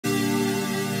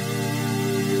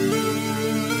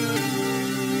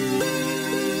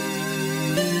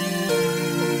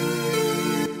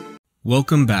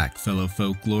Welcome back, fellow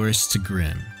folklorists, to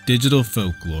GRIMM, digital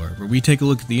folklore, where we take a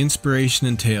look at the inspiration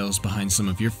and tales behind some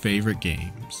of your favorite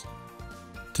games.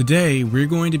 Today, we're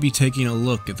going to be taking a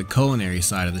look at the culinary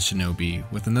side of the shinobi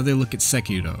with another look at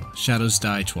Sekiro, Shadows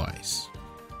Die Twice.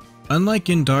 Unlike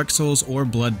in Dark Souls or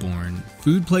Bloodborne,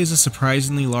 food plays a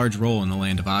surprisingly large role in the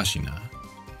land of Ashina.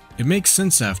 It makes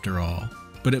sense after all,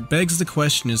 but it begs the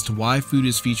question as to why food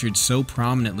is featured so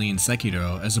prominently in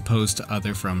Sekiro as opposed to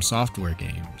other From Software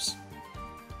games.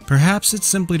 Perhaps it's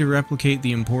simply to replicate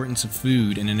the importance of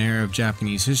food in an era of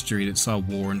Japanese history that saw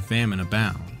war and famine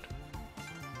abound.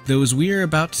 Though as we are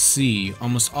about to see,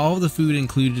 almost all of the food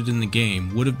included in the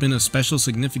game would have been of special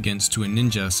significance to a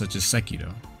ninja such as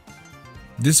Sekiro.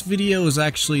 This video is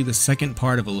actually the second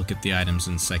part of a look at the items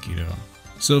in Sekiro,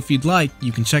 so if you'd like,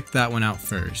 you can check that one out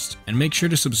first, and make sure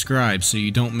to subscribe so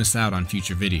you don't miss out on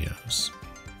future videos.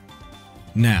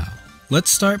 Now, let's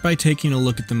start by taking a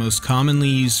look at the most commonly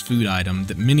used food item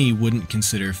that many wouldn't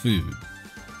consider food,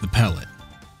 the pellet.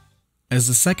 As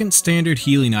the second standard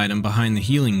healing item behind the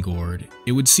healing gourd,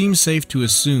 it would seem safe to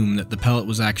assume that the pellet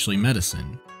was actually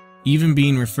medicine, even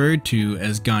being referred to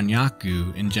as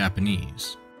ganyaku in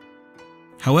Japanese.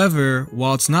 However,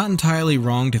 while it's not entirely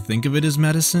wrong to think of it as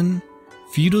medicine,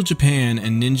 feudal Japan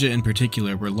and ninja in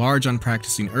particular were large on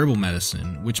practicing herbal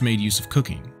medicine, which made use of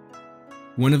cooking.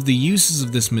 One of the uses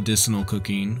of this medicinal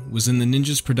cooking was in the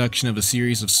ninja's production of a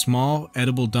series of small,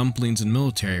 edible dumplings and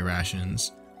military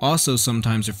rations, also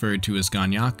sometimes referred to as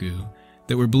ganyaku,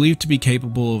 that were believed to be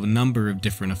capable of a number of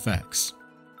different effects.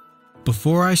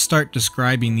 Before I start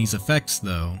describing these effects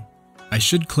though, I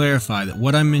should clarify that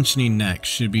what I'm mentioning next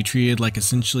should be treated like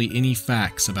essentially any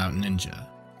facts about ninja.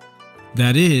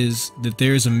 That is, that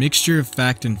there is a mixture of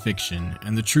fact and fiction,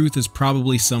 and the truth is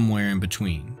probably somewhere in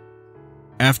between.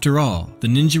 After all, the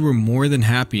ninja were more than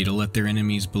happy to let their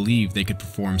enemies believe they could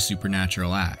perform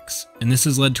supernatural acts, and this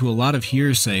has led to a lot of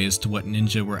hearsay as to what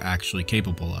ninja were actually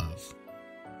capable of.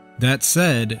 That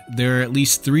said, there are at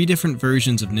least 3 different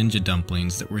versions of ninja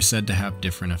dumplings that were said to have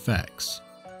different effects.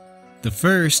 The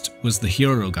first was the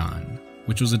hyorogan,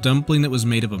 which was a dumpling that was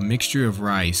made of a mixture of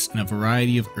rice and a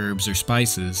variety of herbs or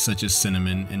spices such as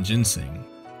cinnamon and ginseng.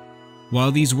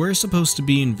 While these were supposed to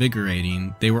be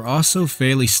invigorating, they were also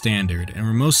fairly standard and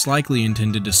were most likely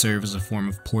intended to serve as a form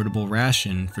of portable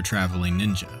ration for traveling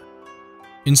ninja.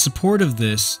 In support of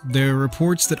this, there are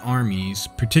reports that armies,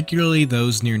 particularly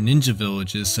those near ninja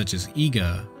villages such as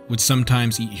Iga, would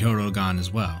sometimes eat hyorogan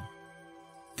as well.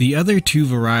 The other 2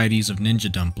 varieties of ninja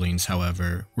dumplings,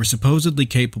 however, were supposedly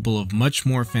capable of much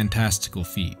more fantastical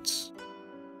feats.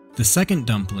 The second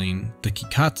dumpling, the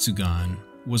kikatsugan,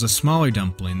 was a smaller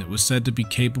dumpling that was said to be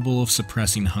capable of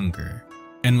suppressing hunger,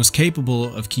 and was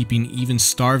capable of keeping even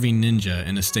starving ninja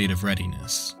in a state of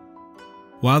readiness.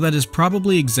 While that is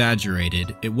probably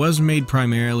exaggerated, it was made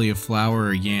primarily of flour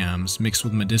or yams mixed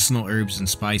with medicinal herbs and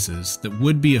spices that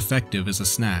would be effective as a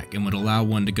snack and would allow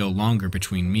one to go longer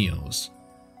between meals,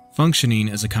 functioning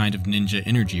as a kind of ninja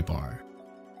energy bar.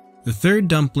 The third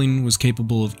dumpling was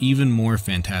capable of even more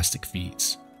fantastic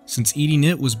feats, since eating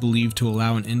it was believed to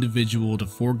allow an individual to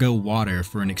forego water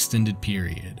for an extended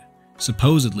period,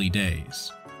 supposedly days.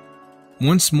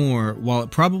 Once more, while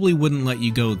it probably wouldn't let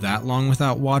you go that long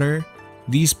without water,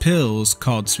 these pills,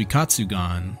 called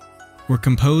suikatsugan, were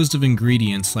composed of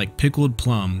ingredients like pickled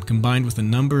plum combined with a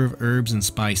number of herbs and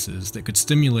spices that could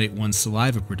stimulate one's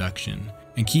saliva production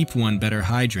and keep one better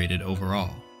hydrated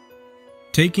overall.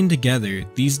 Taken together,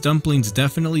 these dumplings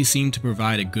definitely seem to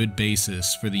provide a good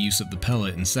basis for the use of the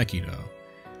pellet in Sekiro,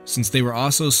 since they were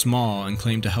also small and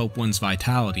claimed to help one's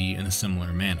vitality in a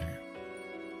similar manner.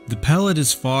 The pellet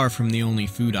is far from the only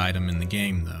food item in the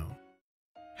game though.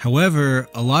 However,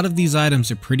 a lot of these items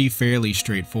are pretty fairly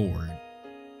straightforward.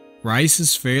 Rice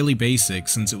is fairly basic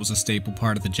since it was a staple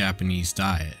part of the Japanese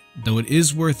diet, though it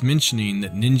is worth mentioning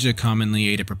that ninja commonly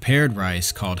ate a prepared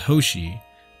rice called hoshi,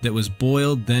 that was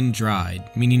boiled then dried,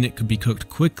 meaning it could be cooked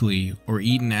quickly or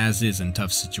eaten as is in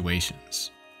tough situations.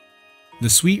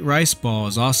 The sweet rice ball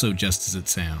is also just as it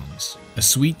sounds, a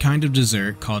sweet kind of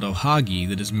dessert called ohagi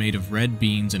that is made of red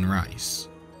beans and rice.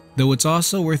 Though it's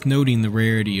also worth noting the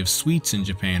rarity of sweets in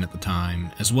Japan at the time,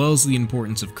 as well as the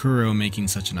importance of kuro making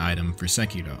such an item for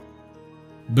Sekiro.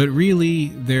 But really,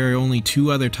 there are only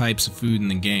 2 other types of food in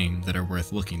the game that are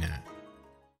worth looking at.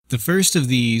 The first of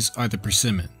these are the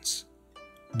persimmons.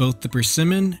 Both the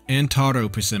persimmon and taro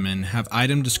persimmon have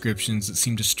item descriptions that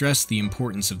seem to stress the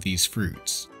importance of these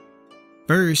fruits.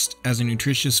 First, as a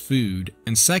nutritious food,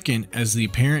 and second, as the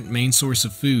apparent main source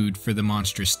of food for the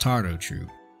monstrous taro troop.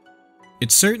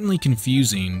 It's certainly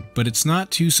confusing, but it's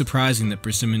not too surprising that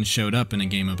persimmons showed up in a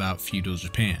game about feudal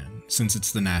Japan, since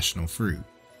it's the national fruit.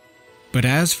 But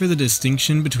as for the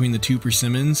distinction between the two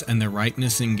persimmons and their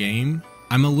ripeness in game,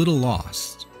 I'm a little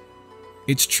lost.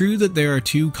 It's true that there are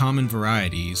two common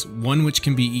varieties, one which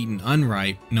can be eaten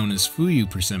unripe, known as fuyu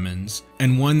persimmons,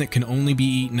 and one that can only be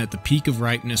eaten at the peak of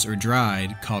ripeness or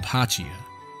dried, called hachia.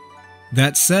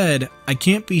 That said, I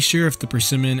can't be sure if the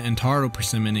persimmon and taro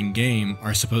persimmon in game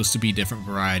are supposed to be different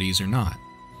varieties or not.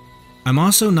 I'm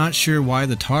also not sure why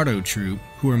the Taro troop,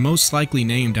 who are most likely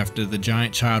named after the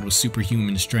giant child with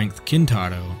superhuman strength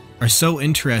Kintaro, are so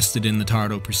interested in the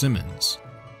Taro persimmons.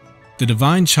 The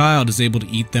divine child is able to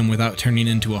eat them without turning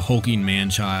into a hulking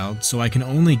man-child, so I can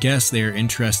only guess they are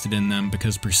interested in them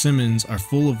because persimmons are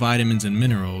full of vitamins and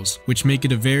minerals, which make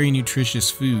it a very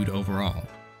nutritious food overall.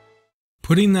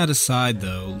 Putting that aside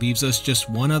though, leaves us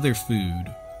just one other food,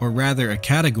 or rather a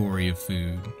category of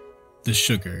food, the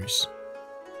sugars.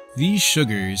 These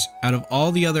sugars, out of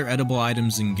all the other edible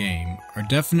items in game, are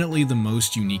definitely the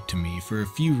most unique to me for a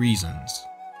few reasons.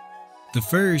 The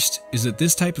first is that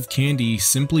this type of candy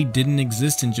simply didn't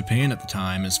exist in Japan at the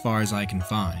time as far as I can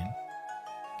find.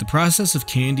 The process of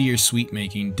candy or sweet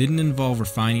making didn't involve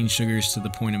refining sugars to the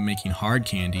point of making hard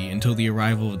candy until the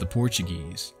arrival of the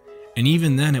Portuguese, and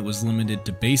even then it was limited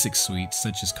to basic sweets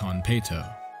such as conpeito.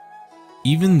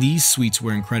 Even these sweets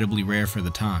were incredibly rare for the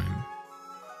time.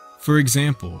 For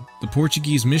example, the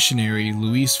Portuguese missionary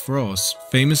Luís Fros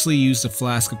famously used a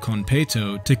flask of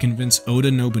conpeito to convince Oda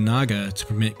Nobunaga to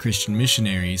permit Christian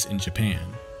missionaries in Japan.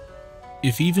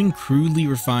 If even crudely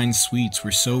refined sweets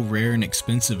were so rare and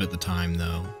expensive at the time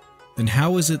though, then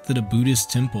how is it that a Buddhist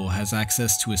temple has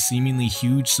access to a seemingly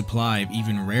huge supply of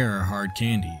even rarer hard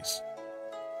candies?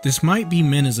 This might be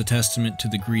meant as a testament to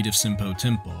the greed of Senpou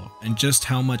Temple and just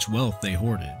how much wealth they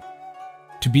hoarded.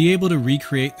 To be able to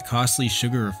recreate the costly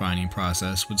sugar refining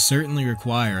process would certainly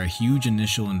require a huge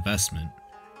initial investment,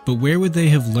 but where would they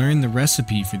have learned the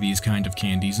recipe for these kind of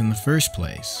candies in the first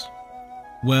place?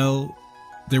 Well,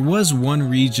 there was one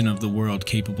region of the world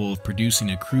capable of producing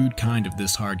a crude kind of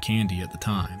this hard candy at the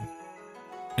time.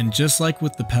 And just like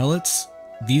with the pellets,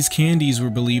 these candies were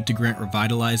believed to grant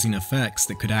revitalizing effects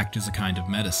that could act as a kind of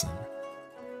medicine.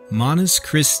 Manus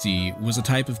Christi was a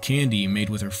type of candy made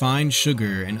with refined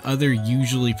sugar and other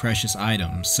usually precious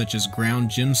items such as ground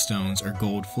gemstones or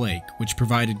gold flake, which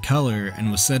provided color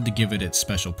and was said to give it its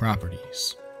special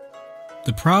properties.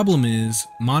 The problem is,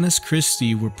 Manus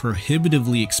Christi were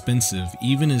prohibitively expensive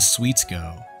even as sweets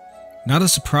go. Not a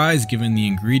surprise given the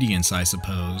ingredients, I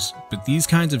suppose, but these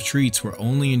kinds of treats were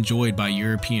only enjoyed by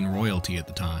European royalty at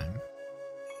the time.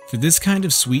 For this kind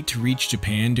of sweet to reach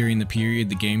Japan during the period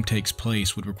the game takes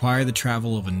place would require the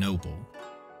travel of a noble.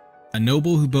 A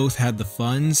noble who both had the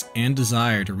funds and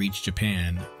desire to reach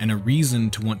Japan, and a reason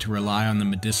to want to rely on the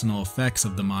medicinal effects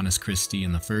of the Manus Christi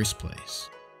in the first place.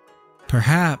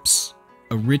 Perhaps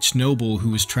a rich noble who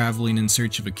was traveling in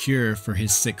search of a cure for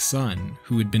his sick son,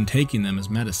 who had been taking them as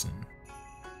medicine.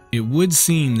 It would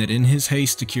seem that in his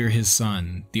haste to cure his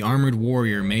son, the armored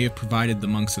warrior may have provided the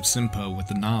monks of Senpou with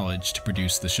the knowledge to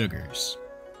produce the sugars.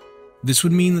 This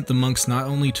would mean that the monks not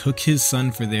only took his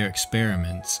son for their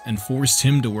experiments and forced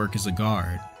him to work as a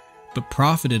guard, but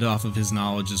profited off of his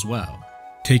knowledge as well,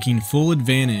 taking full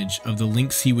advantage of the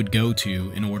lengths he would go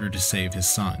to in order to save his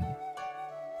son.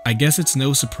 I guess it's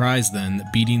no surprise then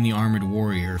that beating the armored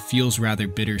warrior feels rather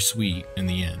bittersweet in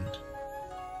the end.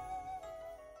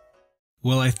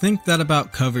 Well, I think that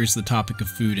about covers the topic of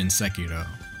food in Sekiro,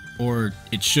 or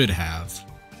it should have.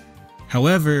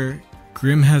 However,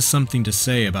 GRIMM has something to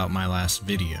say about my last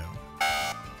video.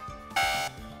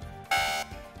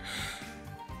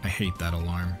 I hate that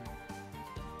alarm.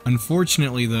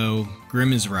 Unfortunately though,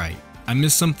 GRIMM is right. I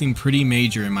missed something pretty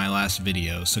major in my last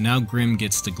video, so now GRIMM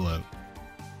gets to gloat.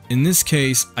 In this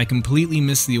case, I completely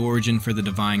missed the origin for the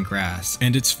divine grass,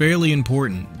 and it's fairly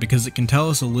important because it can tell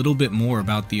us a little bit more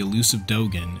about the elusive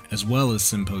Dogen as well as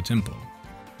Senpou Temple.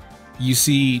 You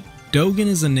see, Dogen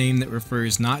is a name that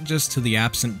refers not just to the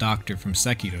absent doctor from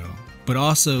Sekiro, but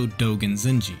also Dogen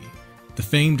Zenji, the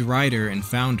famed writer and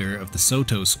founder of the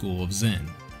Soto school of Zen.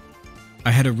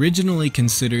 I had originally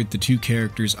considered the two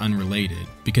characters unrelated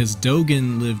because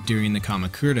Dogen lived during the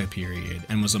Kamakura period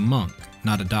and was a monk,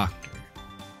 not a doctor.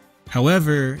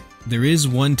 However, there is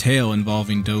one tale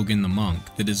involving Dogen the monk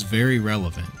that is very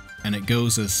relevant, and it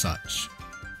goes as such.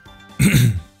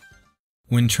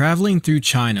 When traveling through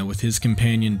China with his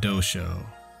companion Dosho,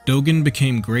 Dogen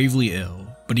became gravely ill,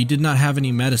 but he did not have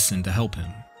any medicine to help him.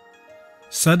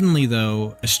 Suddenly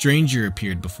though, a stranger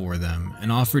appeared before them and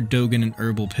offered Dogen an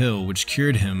herbal pill which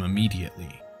cured him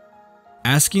immediately.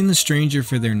 Asking the stranger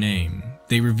for their name,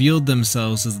 they revealed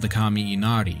themselves as the Kami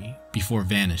Inari before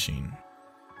vanishing.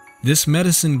 This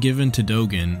medicine given to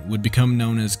Dogen would become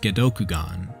known as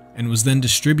Gedokugan, and was then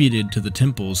distributed to the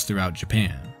temples throughout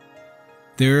Japan.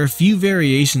 There are a few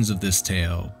variations of this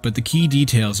tale, but the key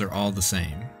details are all the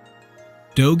same.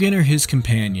 Dogen or his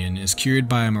companion is cured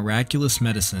by a miraculous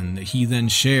medicine that he then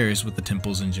shares with the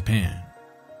temples in Japan.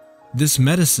 This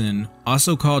medicine,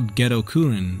 also called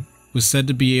Gedokuin, was said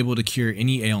to be able to cure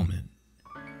any ailment.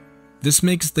 This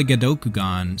makes the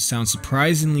Gedokugan sound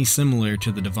surprisingly similar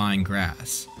to the divine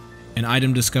grass, an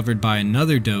item discovered by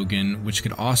another Dogen which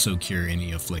could also cure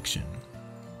any affliction.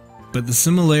 But the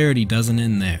similarity doesn't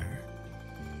end there.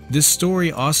 This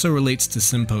story also relates to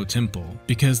Senpou Temple,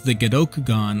 because the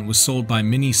Gedokugan was sold by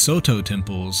many Soto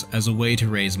temples as a way to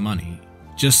raise money,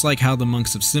 just like how the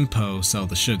monks of Senpou sell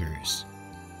the sugars.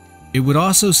 It would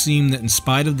also seem that in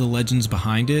spite of the legends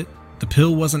behind it, the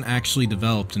pill wasn't actually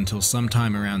developed until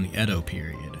sometime around the Edo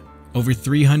period, over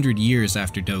 300 years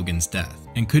after Dogen's death,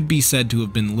 and could be said to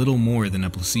have been little more than a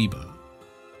placebo.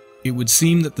 It would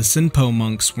seem that the Senpou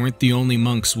monks weren't the only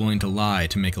monks willing to lie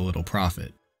to make a little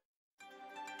profit.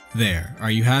 There,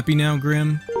 are you happy now,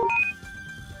 Grimm?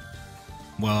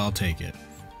 Well, I'll take it.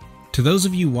 To those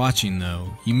of you watching though,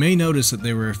 you may notice that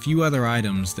there were a few other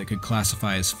items that could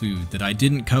classify as food that I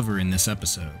didn't cover in this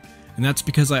episode, and that's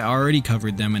because I already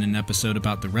covered them in an episode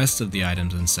about the rest of the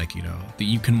items in Sekiro that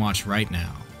you can watch right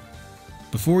now.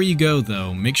 Before you go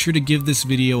though, make sure to give this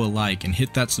video a like and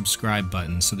hit that subscribe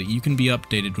button so that you can be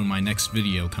updated when my next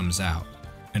video comes out,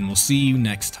 and we'll see you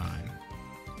next time.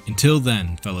 Until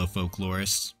then, fellow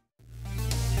folklorists.